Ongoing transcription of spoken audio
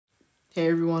Hey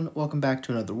everyone, welcome back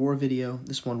to another war video.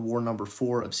 This one, war number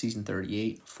 4 of season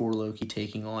 38, for Loki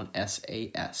taking on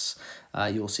SAS.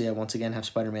 You will see I once again have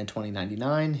Spider-Man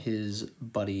 2099, his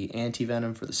buddy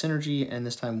Anti-Venom for the synergy, and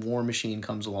this time War Machine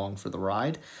comes along for the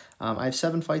ride. I have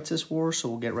 7 fights this war, so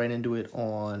we'll get right into it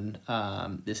on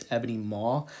this Ebony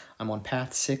Maw. I'm on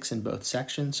path 6 in both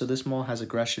sections, so this Maw has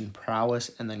aggression,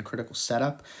 prowess, and then critical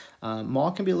setup.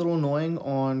 Maw can be a little annoying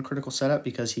on critical setup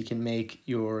because he can make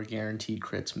your guaranteed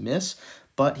crits miss,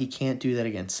 but he can't do that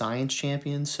against science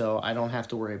champions, so I don't have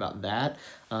to worry about that.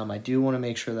 I do want to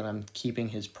make sure that I'm keeping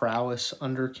his prowess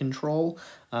under control,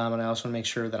 and I also want to make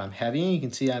sure that I'm heavy. And you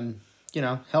can see I'm,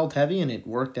 held heavy, and it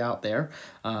worked out there.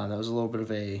 That was a little bit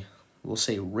of a, we'll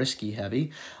say, risky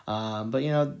heavy, but,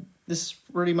 this is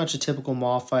pretty much a typical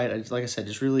Maw fight. Like I said,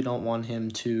 just really don't want him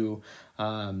to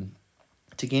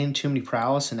gain too many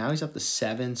prowess, and now he's up to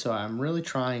 7, so I'm really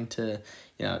trying to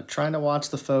watch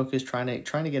the focus, trying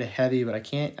to get a heavy, but I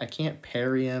can't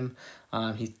parry him.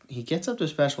 He gets up to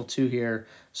special 2 here,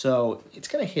 so it's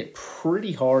gonna hit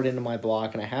pretty hard into my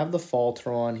block, and I have the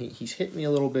falter on. He's hit me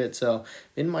a little bit, so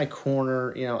in my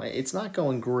corner, it's not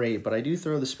going great, but I do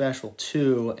throw the special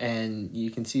 2, and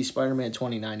you can see Spider-Man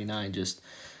 2099 just,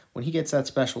 when he gets that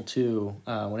special 2,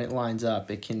 when it lines up,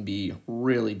 it can be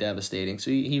really devastating. So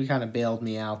he kind of bailed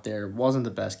me out there. Wasn't the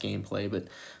best gameplay,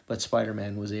 but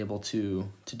Spider-Man was able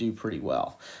to do pretty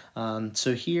well.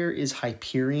 So here is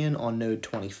Hyperion on node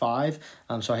 25.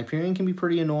 So Hyperion can be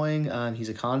pretty annoying. He's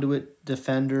a conduit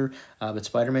defender, but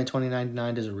Spider-Man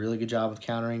 2099 does a really good job of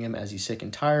countering him as he's sick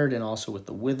and tired, and also with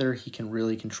the Wither, he can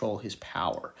really control his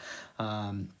power.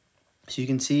 So you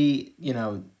can see,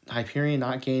 Hyperion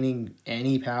not gaining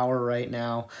any power right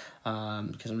now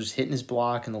because I'm just hitting his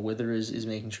block, and the Wither is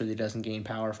making sure that he doesn't gain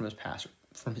power from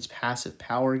his passive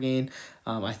power gain.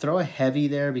 I throw a heavy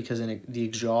there because the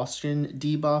exhaustion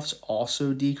debuffs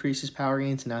also decrease his power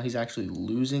gain, so now he's actually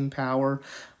losing power.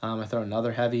 I throw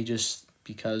another heavy just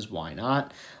because why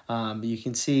not? But you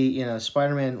can see,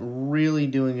 Spider-Man really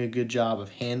doing a good job of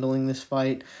handling this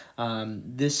fight.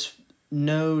 This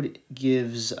node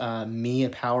gives me a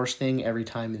power sting every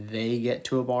time they get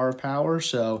to a bar of power,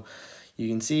 so you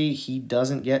can see he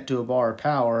doesn't get to a bar of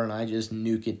power, and I just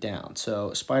nuke it down.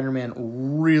 So Spider-Man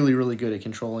really good at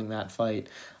controlling that fight.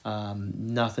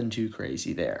 Nothing too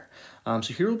crazy there.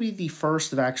 So here will be the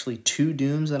first of actually 2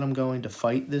 Dooms that I'm going to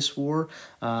fight this war.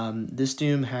 This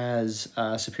Doom has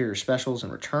superior specials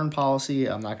and return policy.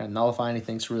 I'm not going to nullify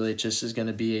anything, so really it just is going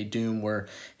to be a Doom where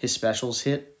his specials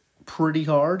hit pretty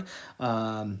hard.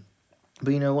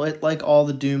 But like all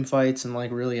the Doom fights, and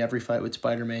like really every fight with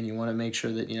Spider-Man, you want to make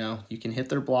sure that you can hit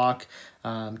their block,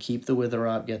 keep the Wither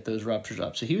up, get those ruptures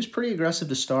up. So he was pretty aggressive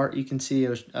to start. You can see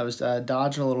I was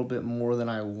dodging a little bit more than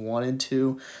I wanted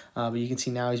to, but you can see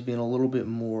now he's being a little bit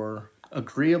more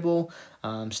agreeable,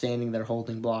 standing there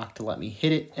holding block to let me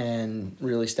hit it and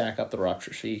really stack up the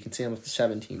rupture. So you can see him with the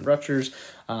 17 ruptures,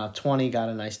 20, got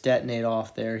a nice detonate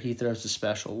off there. He throws the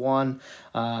special 1.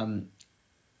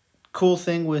 Cool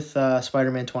thing with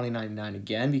Spider-Man 2099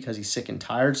 again, because he's sick and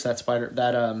tired, so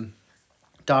that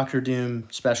Doctor Doom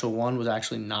special 1 was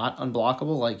actually not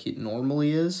unblockable like it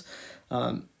normally is,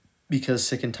 because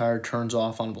sick and tired turns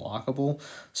off unblockable.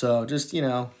 So just,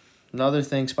 another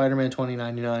thing, Spider-Man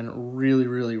 2099,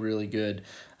 really good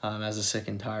as a sick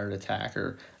and tired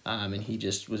attacker, and he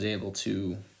just was able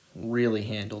to really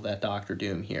handle that Doctor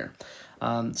Doom here.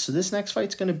 So this next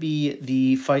fight's going to be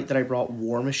the fight that I brought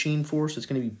War Machine for, so it's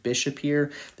going to be Bishop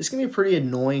here. This is going to be a pretty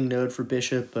annoying node for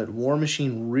Bishop, but War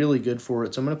Machine really good for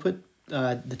it. So I'm going to put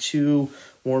the 2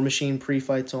 War Machine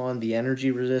pre-fights on, the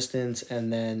energy resistance,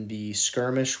 and then the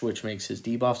skirmish, which makes his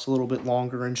debuffs a little bit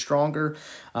longer and stronger.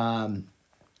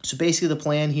 So basically the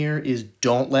plan here is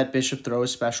don't let Bishop throw a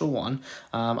special 1.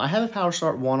 I have a Power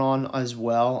Start 1 on as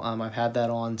well. I've had that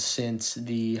on since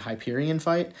the Hyperion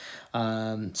fight.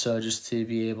 So just to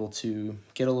be able to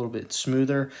get a little bit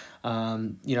smoother.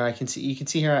 You can see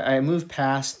here I moved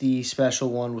past the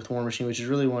special 1 with War Machine, which is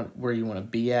really where you want to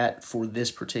be at for this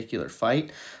particular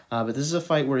fight. But this is a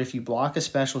fight where if you block a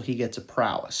special, he gets a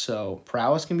prowess. So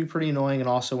prowess can be pretty annoying, and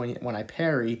also when I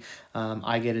parry,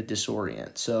 I get a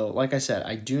disorient. So like I said,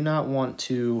 I do not want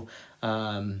to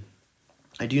him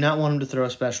to throw a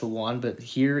special 1, but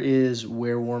here is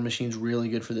where War Machine's really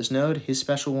good for this node. His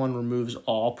special 1 removes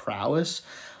all prowess,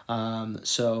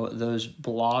 so those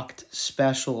blocked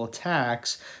special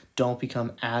attacks don't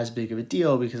become as big of a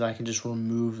deal because I can just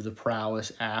remove the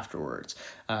prowess afterwards.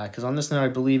 Because on this node, I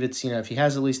believe it's, if he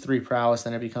has at least 3 prowess,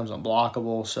 then it becomes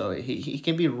unblockable, so he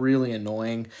can be really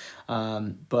annoying.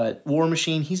 But War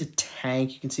Machine, he's a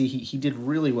tank. You can see he did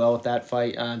really well with that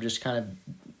fight, just kind of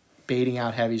baiting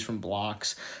out heavies from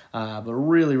blocks. But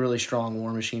really, really strong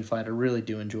War Machine fight. I really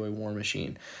do enjoy War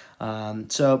Machine.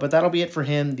 But that'll be it for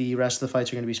him. The rest of the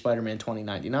fights are going to be Spider-Man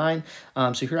 2099.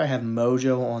 So here I have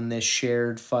Mojo on this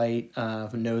shared fight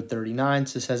of Node 39.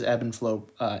 So this has Ebb and Flow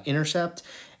Intercept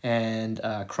and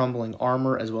Crumbling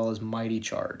Armor, as well as Mighty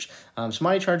Charge. So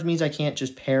Mighty Charge means I can't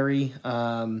just parry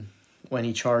when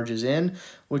he charges in,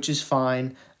 which is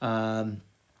fine.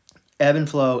 Ebb and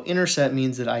Flow Intercept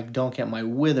means that I don't get my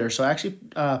Wither. So I actually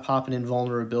pop an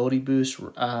invulnerability boost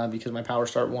because my Power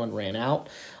Start 1 ran out.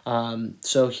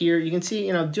 So here you can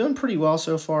see, doing pretty well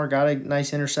so far. Got a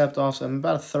nice intercept off, so I'm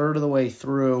about a third of the way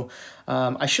through.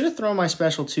 I should have thrown my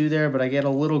special 2 there, but I get a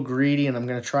little greedy, and I'm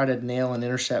going to try to nail an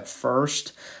intercept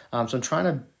first. So I'm trying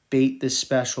to bait this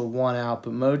special 1 out,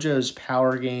 but Mojo's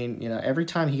power gain, every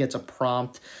time he gets a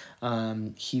prompt,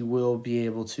 he will be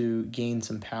able to gain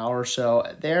some power. So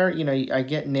there, I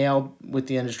get nailed with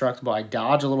the indestructible. I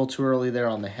dodge a little too early there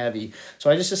on the heavy. So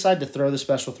I just decided to throw the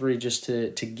special 3 just to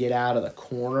get out of the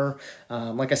corner.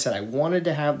 Like I said, I wanted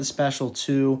to have the special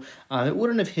 2. It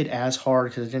wouldn't have hit as hard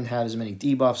because I didn't have as many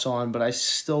debuffs on, but I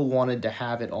still wanted to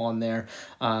have it on there.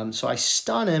 So I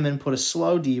stun him and put a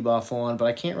slow debuff on, but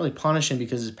I can't really punish him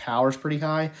because his power's pretty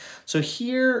high. So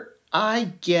here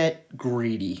I get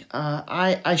greedy.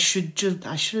 I should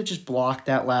have just blocked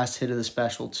that last hit of the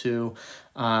special 2.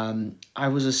 I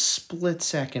was a split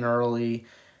second early,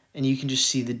 and you can just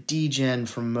see the degen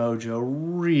from Mojo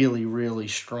really, really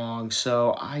strong.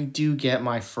 So I do get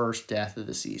my first death of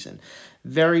the season.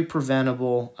 Very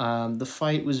preventable. The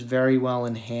fight was very well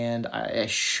in hand. I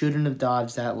shouldn't have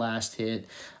dodged that last hit.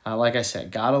 Like I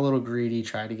said, got a little greedy,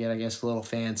 tried to get, I guess, a little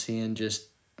fancy, and just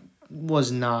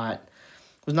was not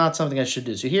something I should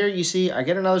do. So here you see I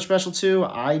get another special 2.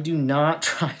 I do not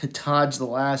try to dodge the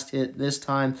last hit this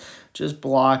time. Just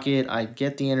block it. I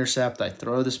get the intercept. I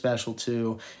throw the special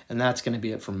 2, and that's going to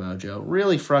be it for Mojo.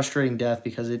 Really frustrating death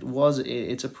because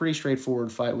it's a pretty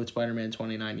straightforward fight with Spider-Man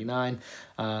 2099,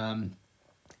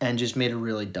 and just made a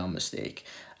really dumb mistake.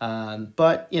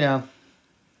 But,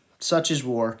 such is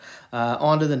war.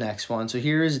 On to the next one. So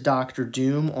here is Dr.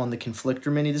 Doom on the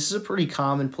Conflictor Mini. This is a pretty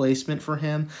common placement for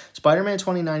him. Spider-Man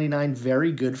 2099,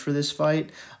 very good for this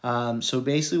fight. So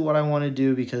basically what I want to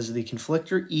do, because the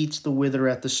Conflictor eats the Wither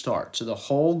at the start. So the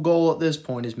whole goal at this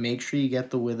point is make sure you get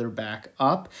the Wither back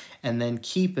up and then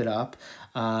keep it up.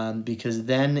 Because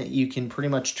then you can pretty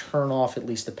much turn off at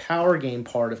least the power gain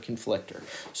part of Conflictor.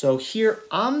 So here,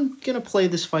 I'm going to play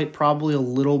this fight probably a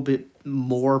little bit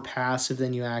more passive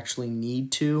than you actually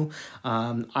need to.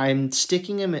 I'm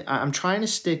trying to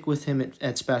stick with him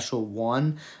at special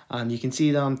 1. You can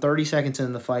see that I'm 30 seconds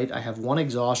in the fight. I have 1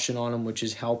 exhaustion on him, which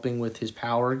is helping with his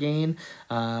power gain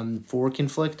for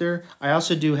Conflictor. I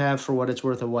also do have, for what it's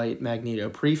worth, a white Magneto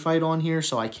pre-fight on here,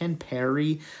 so I can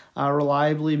parry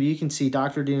reliably, but you can see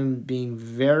Dr. Doom being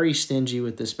very stingy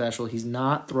with this special. He's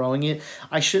not throwing it.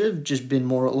 I should have just been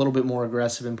a little bit more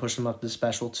aggressive and pushed him up to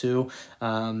special 2.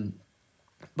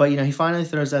 But, he finally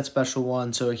throws that special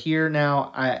 1. So here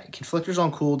now, Conflictor's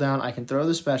on cooldown. I can throw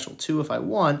the special 2 if I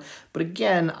want. But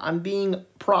again, I'm being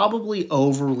probably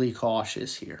overly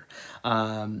cautious here.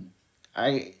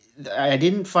 I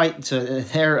didn't fight, so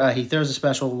there he throws a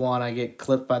special 1, I get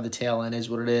clipped by the tail end, is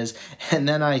what it is, and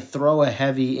then I throw a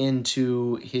heavy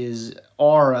into his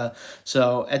aura.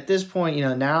 So at this point,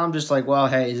 now I'm just like, well,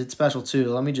 hey, is it special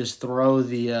 2? Let me just throw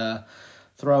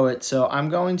it. So I'm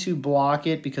going to block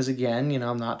it because, again,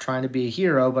 I'm not trying to be a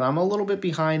hero, but I'm a little bit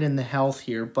behind in the health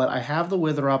here. But I have the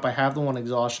Wither up, I have the 1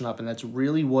 exhaustion up, and that's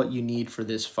really what you need for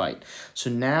this fight. So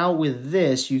now with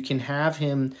this, you can have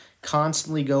him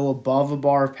constantly go above a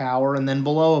bar of power and then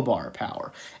below a bar of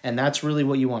power. And that's really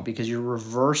what you want, because you're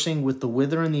reversing with the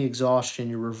Wither and the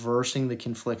exhaustion, you're reversing the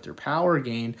Conflictor power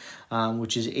gain,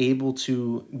 which is able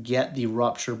to get the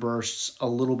rupture bursts a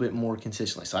little bit more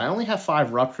consistently. So I only have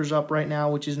 5 ruptures up right now,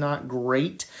 which is not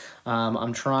great.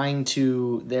 I'm trying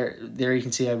to, there you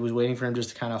can see I was waiting for him just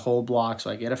to kind of hold block, so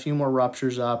I get a few more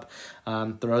ruptures up,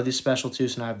 throw the special 2,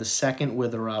 so now I have the second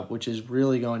Wither up, which is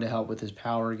really going to help with his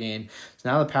power gain. So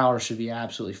now the power should be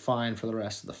absolutely fine for the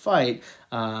rest of the fight.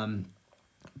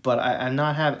 But I'm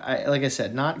not like I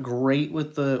said, not great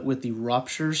with the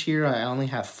ruptures here. I only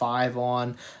have 5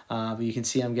 on, but you can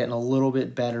see I'm getting a little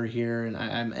bit better here, and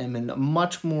I'm in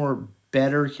much more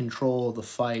better control of the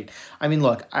fight. I mean,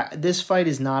 look, this fight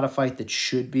is not a fight that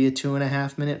should be a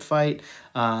 2.5-minute fight,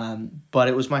 but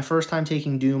it was my first time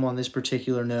taking Doom on this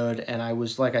particular node, and I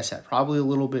was, like I said, probably a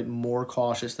little bit more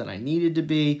cautious than I needed to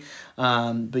be,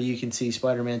 but you can see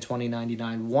Spider-Man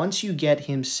 2099, once you get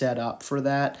him set up for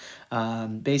that,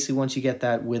 Basically, once you get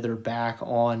that wither back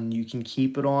on, you can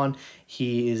keep it on.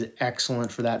 He is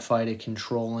excellent for that fight at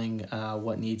controlling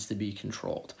what needs to be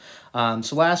controlled.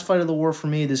 So last fight of the war for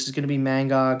me, this is going to be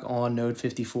Mangog on node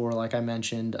 54, like I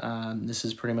mentioned. This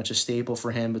is pretty much a staple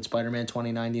for him, but Spider-Man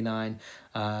 2099,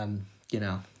 you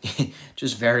know,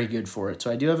 just very good for it.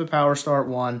 So I do have a power start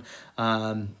one,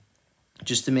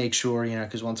 just to make sure, you know,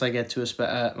 because once I get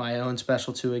to my own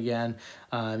special 2 again,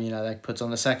 you know, that puts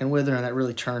on the second wither, and that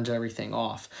really turns everything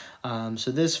off.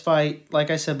 So this fight,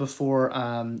 like I said before,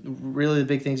 really the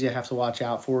big things you have to watch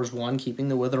out for is 1, keeping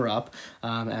the wither up,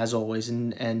 as always,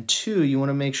 and 2, you want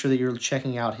to make sure that you're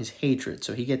checking out his hatred.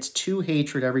 So he gets 2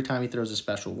 hatred every time he throws a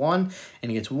special 1,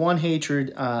 and he gets 1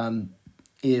 hatred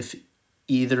if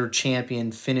either champion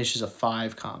finishes a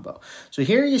 5 combo. So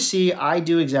here you see I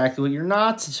do exactly what you're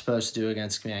not supposed to do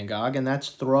against Mangog, and that's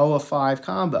throw a 5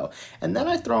 combo. And then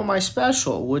I throw my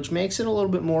special, which makes it a little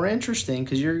bit more interesting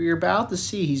because you're about to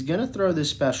see he's going to throw this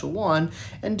special 1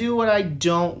 and do what I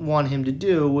don't want him to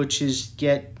do, which is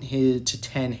get his to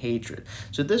 10 hatred.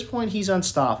 So at this point, he's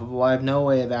unstoppable. I have no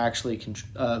way of actually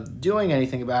doing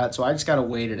anything about it, so I just got to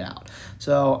wait it out.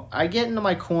 So I get into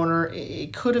my corner.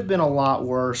 It could have been a lot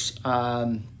worse,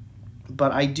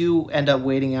 but I do end up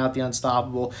waiting out the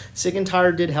unstoppable. Sick and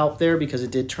Tired did help there because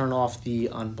it did turn off the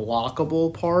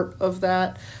unblockable part of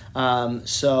that.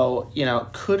 So, you know,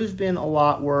 could have been a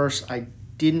lot worse. I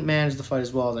didn't manage the fight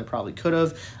as well as I probably could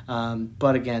have,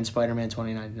 but again, Spider-Man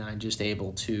 2099 just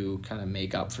able to kind of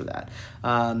make up for that.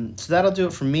 So that'll do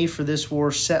it for me for this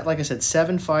war. Like I said,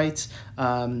 7 fights.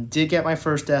 Did get my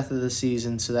first death of the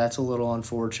season, so that's a little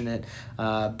unfortunate,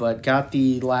 but got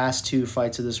the last 2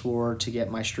 fights of this war to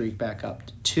get my streak back up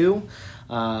to 2.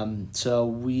 So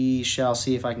we shall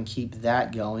see if I can keep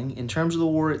that going. In terms of the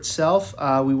war itself,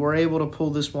 we were able to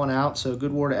pull this one out, so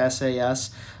good war to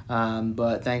SAS,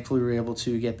 but thankfully we were able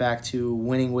to get back to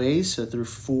winning ways. So through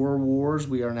 4 wars,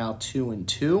 we are now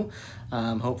 2-2.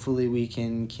 Hopefully we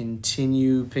can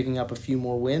continue picking up a few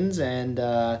more wins and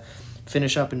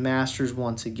finish up in Masters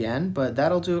once again. But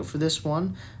that'll do it for this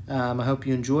one. I hope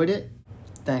you enjoyed it.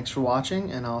 Thanks for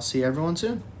watching, and I'll see everyone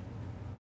soon.